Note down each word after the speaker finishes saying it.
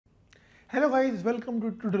Hello guys, welcome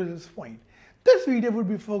to Tutorialspoint. This video would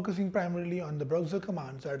be focusing primarily on the browser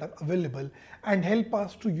commands that are available and help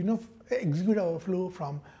us to execute our flow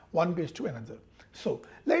from one page to another. So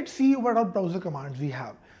let's see what our browser commands we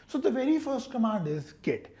have. So the very first command is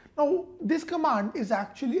get. Now this command is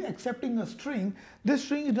actually accepting a string. This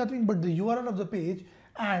string is nothing but the URL of the page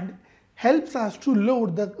and helps us to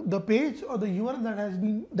load the page or the URL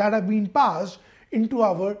that have been passed into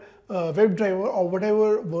our WebDriver or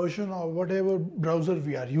whatever version or whatever browser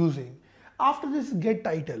we are using. After this, get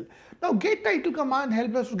title. Now get title command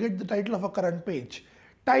helps us to get the title of a current page.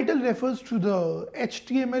 Title refers to the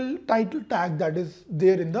HTML title tag that is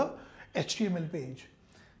there in the HTML page.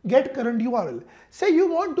 Get current URL. Say you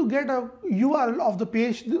want to get a URL of the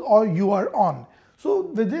page or you are on. So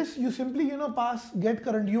with this, you simply pass get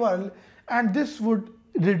current URL, and this would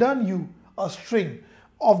return you a string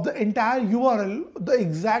of the entire URL, the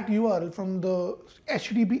exact URL from the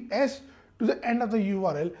HTTPS to the end of the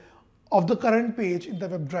URL of the current page in the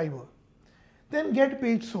WebDriver. Then get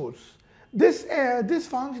page source. This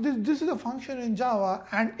is a function in Java,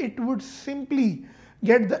 and it would simply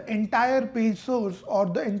get the entire page source or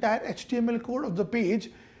the entire HTML code of the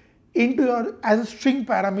page into your as a string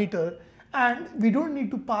parameter, and we don't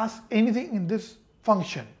need to pass anything in this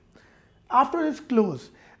function. After this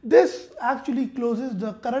close, this actually closes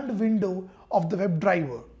the current window of the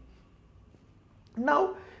WebDriver.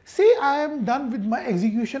 Now, say I am done with my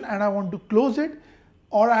execution and I want to close it,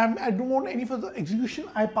 or I don't want any further execution,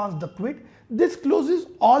 I pass the quit. This closes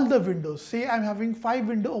all the windows. Say I'm having 5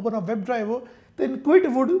 windows open on WebDriver, then quit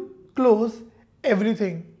would close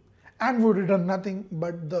everything and would return nothing,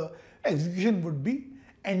 but the execution would be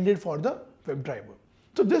ended for the WebDriver.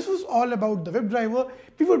 So this was all about the WebDriver.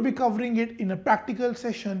 We will be covering it in a practical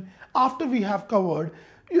session after we have covered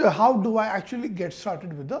how do I actually get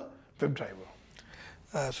started with the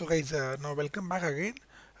WebDriver. So guys, now welcome back again.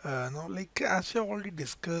 Now, like as we have already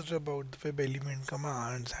discussed about the web element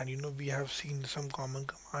commands, and we have seen some common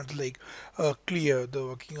commands like clear, the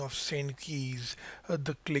working of send keys,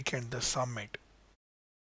 the click and the submit.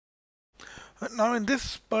 Now in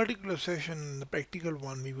this particular session, the practical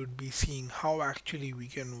one, we would be seeing how actually we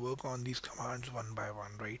can work on these commands one by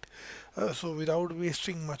one, right? So without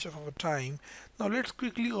wasting much of our time, now let's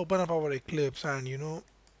quickly open up our Eclipse and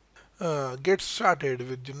get started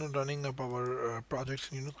with running up our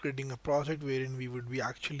projects and creating a project wherein we would be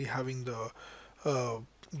actually having the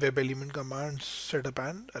web element commands set up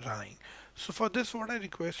and running. So for this, what I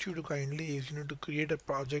request you to kindly is to create a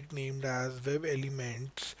project named as web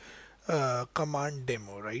elements command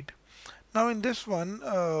demo, right? Now in this one,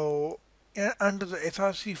 under the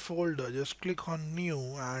src folder, just click on new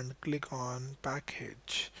and click on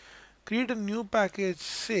package. Create a new package,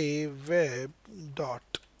 say web dot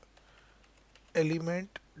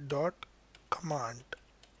element dot command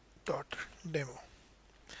dot demo.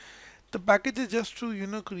 The package is just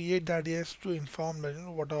to create that, yes, to inform that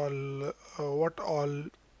what all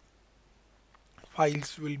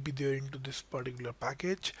files will be there into this particular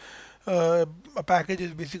package. A package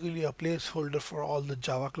is basically a placeholder for all the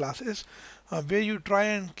Java classes, where you try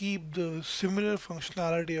and keep the similar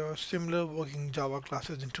functionality or similar working Java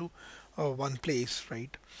classes into one place,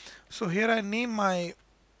 right? So here I name my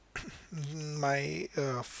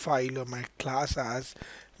file or my class as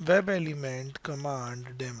web element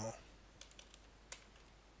command demo.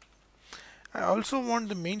 I also want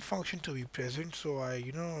the main function to be present, so I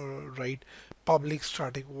write public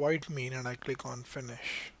static void main and I click on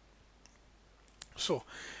finish. So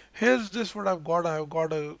here's this what I've got. I've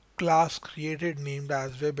got a class created named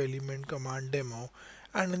as web element command demo,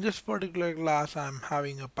 and in this particular class I'm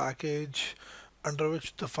having a package under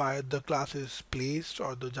which the class is placed,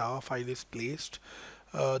 or the Java file is placed.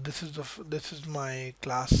 This is my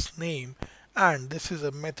class name, and this is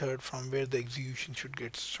a method from where the execution should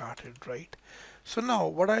get started, right? So now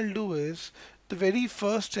what I'll do is, the very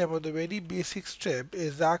first step or the very basic step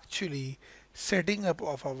is actually setting up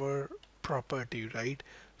of our property, right?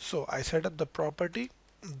 So I set up the property.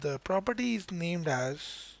 The property is named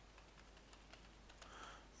as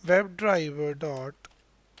WebDriver dot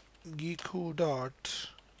geeku dot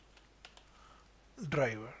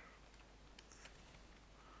driver,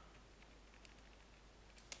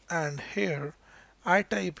 and here I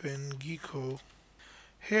type in geeku.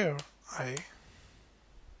 Here I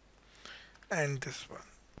end this one.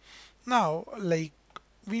 Now, like,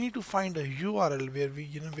 we need to find a URL where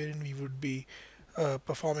wherein we would be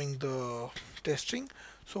performing the testing.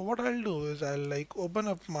 So what I'll do is I'll open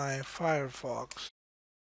up my Firefox.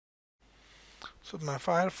 So my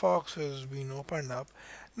Firefox has been opened up.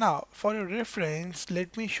 Now, for your reference,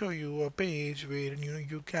 let me show you a page where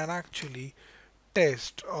you can actually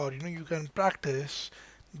test, or you can practice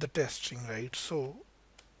the testing, right? So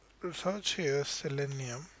search here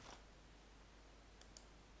Selenium.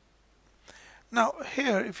 Now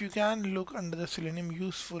here, if you can look under the Selenium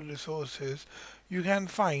useful resources, you can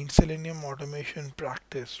find Selenium automation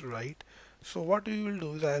practice, right? So what we will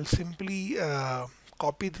do is I'll simply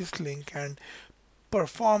copy this link and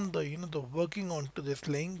perform the working onto this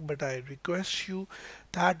link. But I request you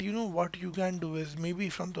that what you can do is maybe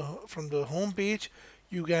from the home page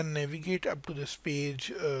you can navigate up to this page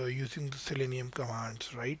using the Selenium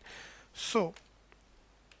commands, right? So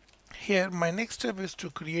here my next step is to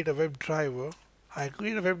create a web driver. I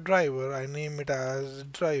create a web driver, I name it as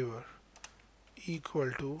driver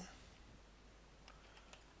equal to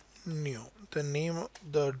new.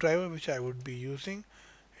 The driver which I would be using,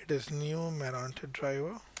 it is new mounted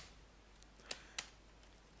driver.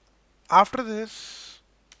 After this,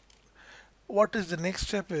 what is the next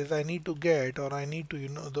step is I need to get, or I need to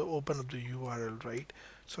the open up the URL, right?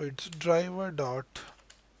 So it's driver dot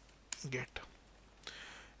get.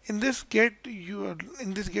 In this get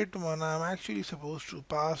one, I'm actually supposed to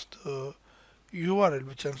pass the URL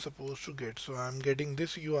which I'm supposed to get. So I'm getting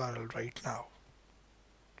this URL right now.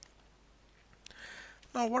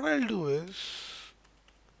 Now what I'll do is,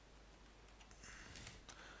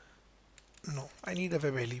 no, I need a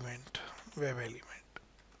web element. Web element.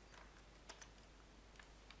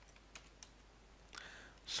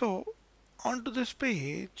 So onto this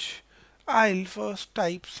page, I'll first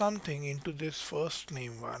type something into this first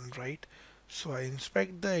name one, right? So I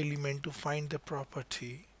inspect the element to find the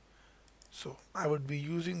property. So I would be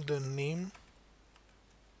using the name.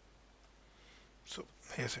 So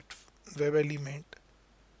here's it, web element.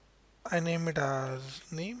 I name it as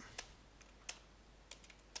name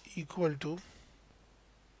equal to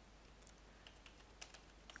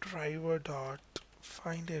driver dot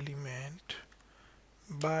find element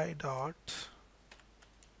by dot.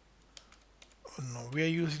 Oh no, we are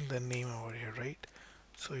using the name over here, right?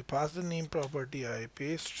 So we pass the name property, I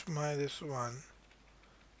paste my this one,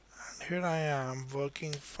 and here I am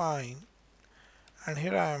working fine, and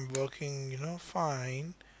here I am working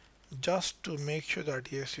fine, just to make sure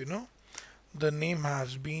that yes, the name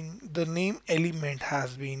element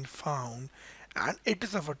has been found, and it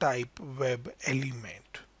is of a type web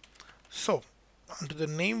element. So onto the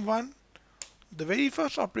name one, the very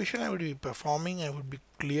first operation I would be performing, I would be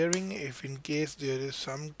clearing if in case there is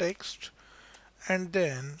some text, and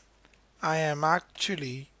then I am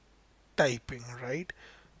actually typing, right?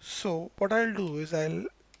 So what I'll do is I'll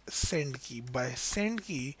send key. By send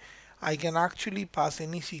key, I can actually pass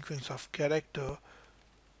any sequence of character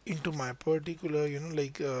into my particular,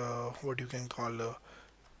 what you can call a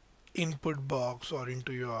input box, or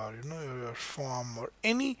into your, your form, or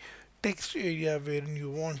any text area wherein you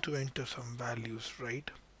want to enter some values, right?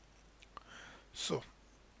 So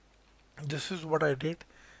this is what I did.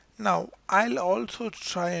 Now I'll also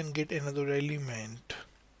try and get another element.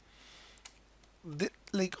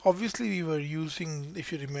 Like obviously we were using,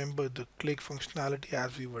 if you remember, the click functionality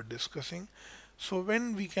as we were discussing. So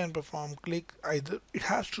when we can perform click, either it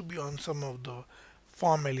has to be on some of the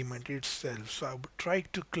form element itself. So I would try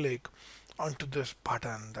to click onto this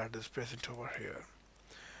button that is present over here.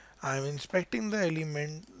 I'm inspecting the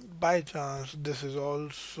element. By chance this is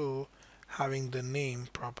also having the name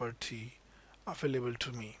property available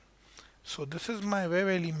to me. So this is my web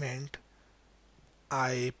element.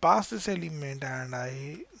 I pass this element and I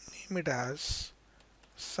name it as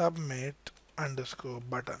submit underscore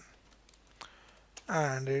button,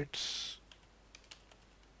 and it's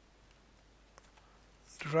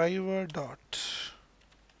driver dot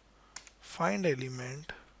find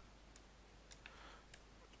element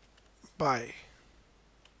by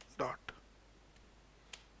dot,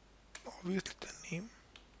 obviously the name.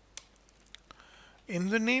 In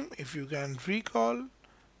the name, if you can recall,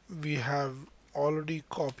 we have already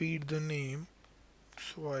copied the name,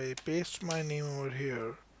 so I paste my name over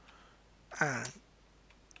here, and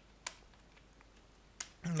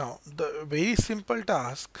now the very simple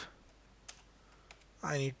task,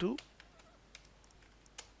 I need to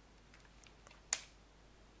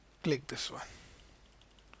click this one,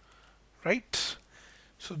 right?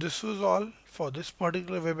 So this was all for this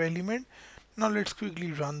particular web element. Now let's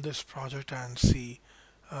quickly run this project and see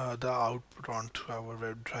the output onto our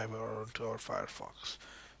web driver or onto our Firefox.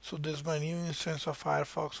 So this is my new instance of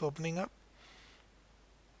Firefox opening up.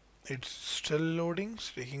 It's still loading,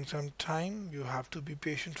 it's taking some time. You have to be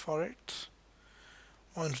patient for it.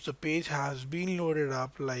 Once the page has been loaded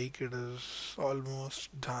up, like it is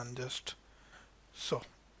almost done, just so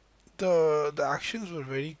the actions were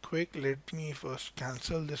very quick. Let me first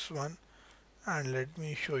cancel this one and let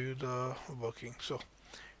me show you the working. So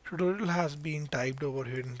tutorial has been typed over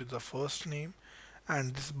here into the first name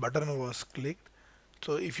and this button was clicked.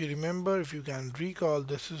 So if you remember, if you can recall,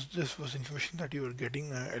 this was information that you were getting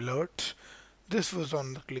alerts. This was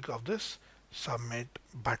on the click of this submit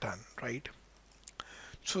button, right?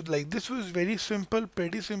 So like this was very simple,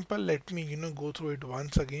 pretty simple. Let me go through it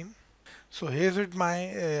once again. So here's it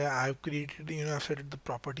my I've created, I've set it the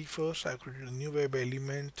property first. I've created a new web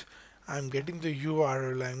element. I'm getting the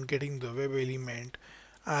URL, I'm getting the web element.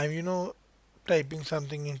 I'm typing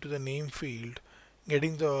something into the name field,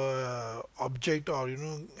 getting the object, or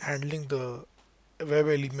handling the web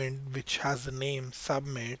element which has the name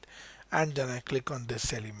submit, and then I click on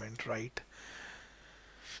this element, right?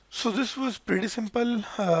 So this was pretty simple.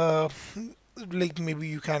 Like maybe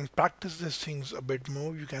you can practice these things a bit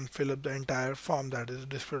more. You can fill up the entire form that is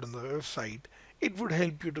displayed on the website. It would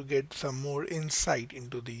help you to get some more insight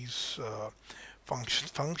into these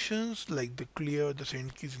functions like the clear, the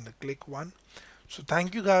send keys, and the click one. So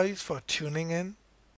thank you guys for tuning in.